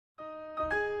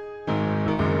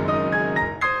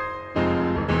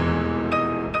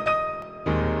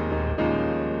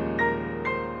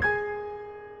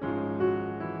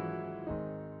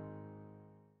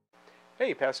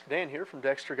Hey, Pastor Dan here from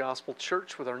Dexter Gospel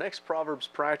Church with our next Proverbs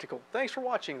Practical. Thanks for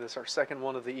watching this, our second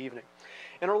one of the evening.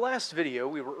 In our last video,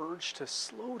 we were urged to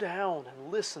slow down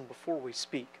and listen before we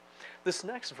speak. This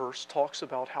next verse talks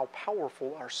about how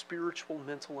powerful our spiritual,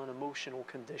 mental, and emotional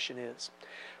condition is.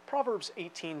 Proverbs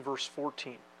 18 verse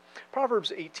 14.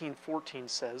 Proverbs 18:14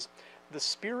 says, "The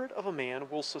spirit of a man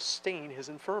will sustain his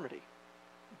infirmity,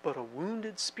 but a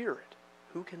wounded spirit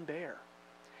who can bear?"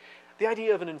 The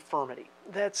idea of an infirmity,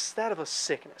 that's that of a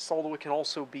sickness, although it can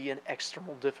also be an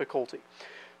external difficulty.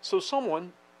 So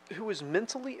someone who is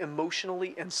mentally,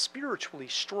 emotionally, and spiritually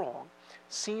strong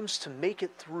seems to make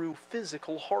it through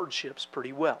physical hardships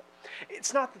pretty well.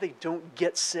 It's not that they don't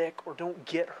get sick or don't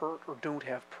get hurt or don't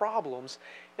have problems,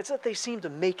 it's that they seem to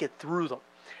make it through them.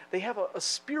 They have a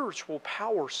spiritual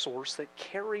power source that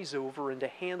carries over into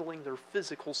handling their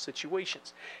physical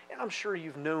situations. And I'm sure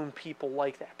you've known people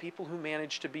like that, people who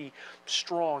manage to be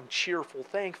strong, cheerful,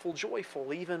 thankful,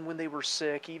 joyful, even when they were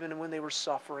sick, even when they were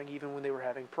suffering, even when they were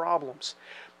having problems.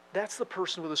 That's the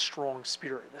person with a strong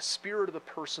spirit, the spirit of the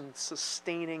person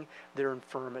sustaining their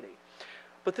infirmity.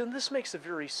 But then this makes a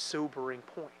very sobering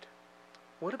point.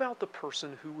 What about the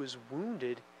person who is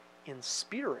wounded in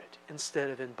spirit instead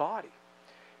of in body?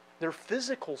 Their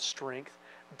physical strength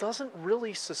doesn't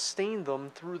really sustain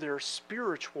them through their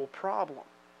spiritual problem.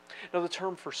 Now, the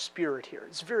term for spirit here,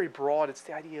 it's very broad. It's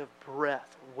the idea of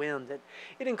breath, wind.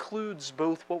 It includes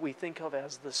both what we think of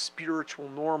as the spiritual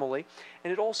normally,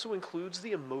 and it also includes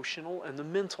the emotional and the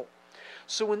mental.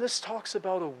 So when this talks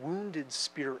about a wounded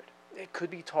spirit, it could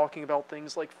be talking about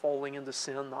things like falling into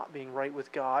sin, not being right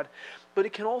with God, but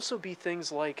it can also be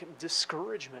things like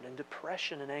discouragement and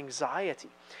depression and anxiety.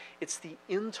 It's the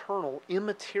internal,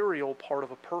 immaterial part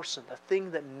of a person, the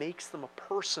thing that makes them a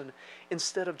person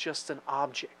instead of just an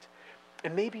object.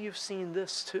 And maybe you've seen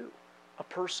this too, a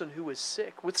person who is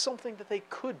sick with something that they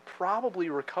could probably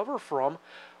recover from,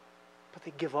 but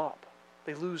they give up,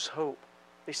 they lose hope,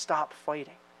 they stop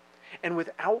fighting. And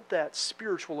without that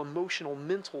spiritual, emotional,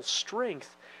 mental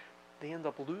strength, they end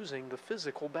up losing the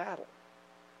physical battle.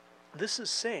 This is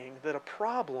saying that a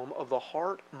problem of the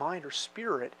heart, mind, or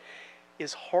spirit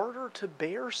is harder to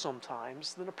bear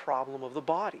sometimes than a problem of the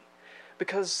body.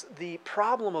 Because the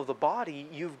problem of the body,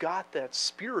 you've got that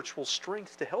spiritual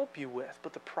strength to help you with.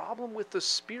 But the problem with the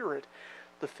spirit,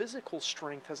 the physical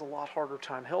strength has a lot harder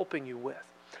time helping you with.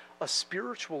 A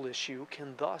spiritual issue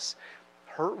can thus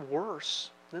hurt worse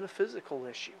than a physical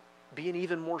issue, be an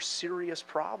even more serious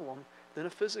problem than a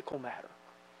physical matter.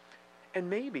 And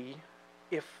maybe,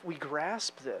 if we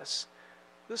grasp this,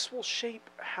 this will shape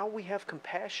how we have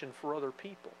compassion for other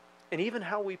people, and even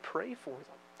how we pray for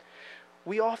them.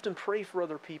 We often pray for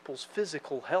other people's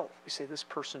physical health. We say, this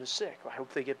person is sick, I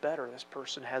hope they get better. This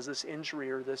person has this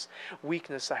injury or this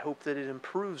weakness, I hope that it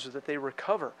improves or that they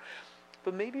recover.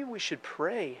 But maybe we should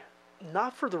pray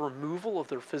not for the removal of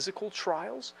their physical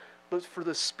trials, but for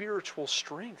the spiritual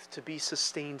strength to be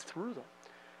sustained through them.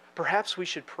 Perhaps we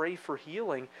should pray for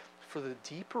healing for the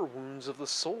deeper wounds of the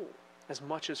soul as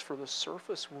much as for the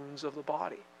surface wounds of the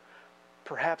body.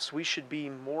 Perhaps we should be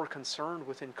more concerned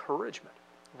with encouragement,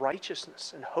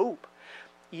 righteousness, and hope,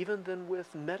 even than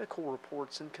with medical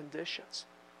reports and conditions.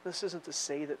 This isn't to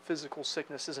say that physical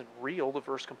sickness isn't real. The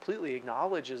verse completely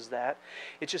acknowledges that.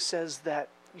 It just says that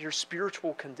your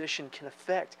spiritual condition can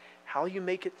affect how you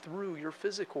make it through your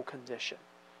physical condition.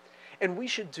 And we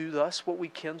should do thus what we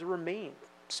can to remain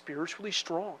spiritually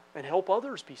strong and help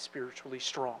others be spiritually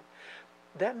strong.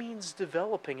 That means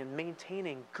developing and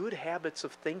maintaining good habits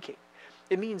of thinking.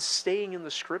 It means staying in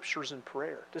the scriptures and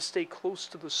prayer, to stay close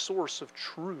to the source of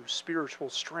true spiritual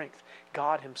strength,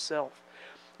 God Himself.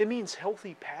 It means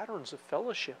healthy patterns of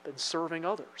fellowship and serving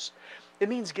others. It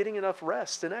means getting enough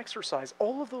rest and exercise.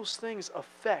 All of those things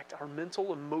affect our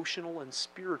mental, emotional, and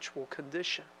spiritual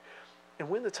condition. And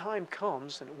when the time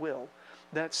comes, and it will,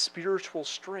 that spiritual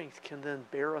strength can then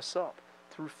bear us up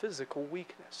through physical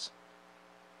weakness.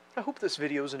 I hope this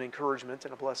video is an encouragement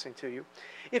and a blessing to you.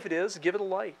 If it is, give it a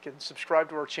like and subscribe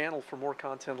to our channel for more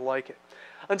content like it.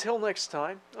 Until next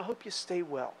time, I hope you stay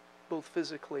well, both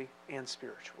physically and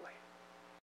spiritually.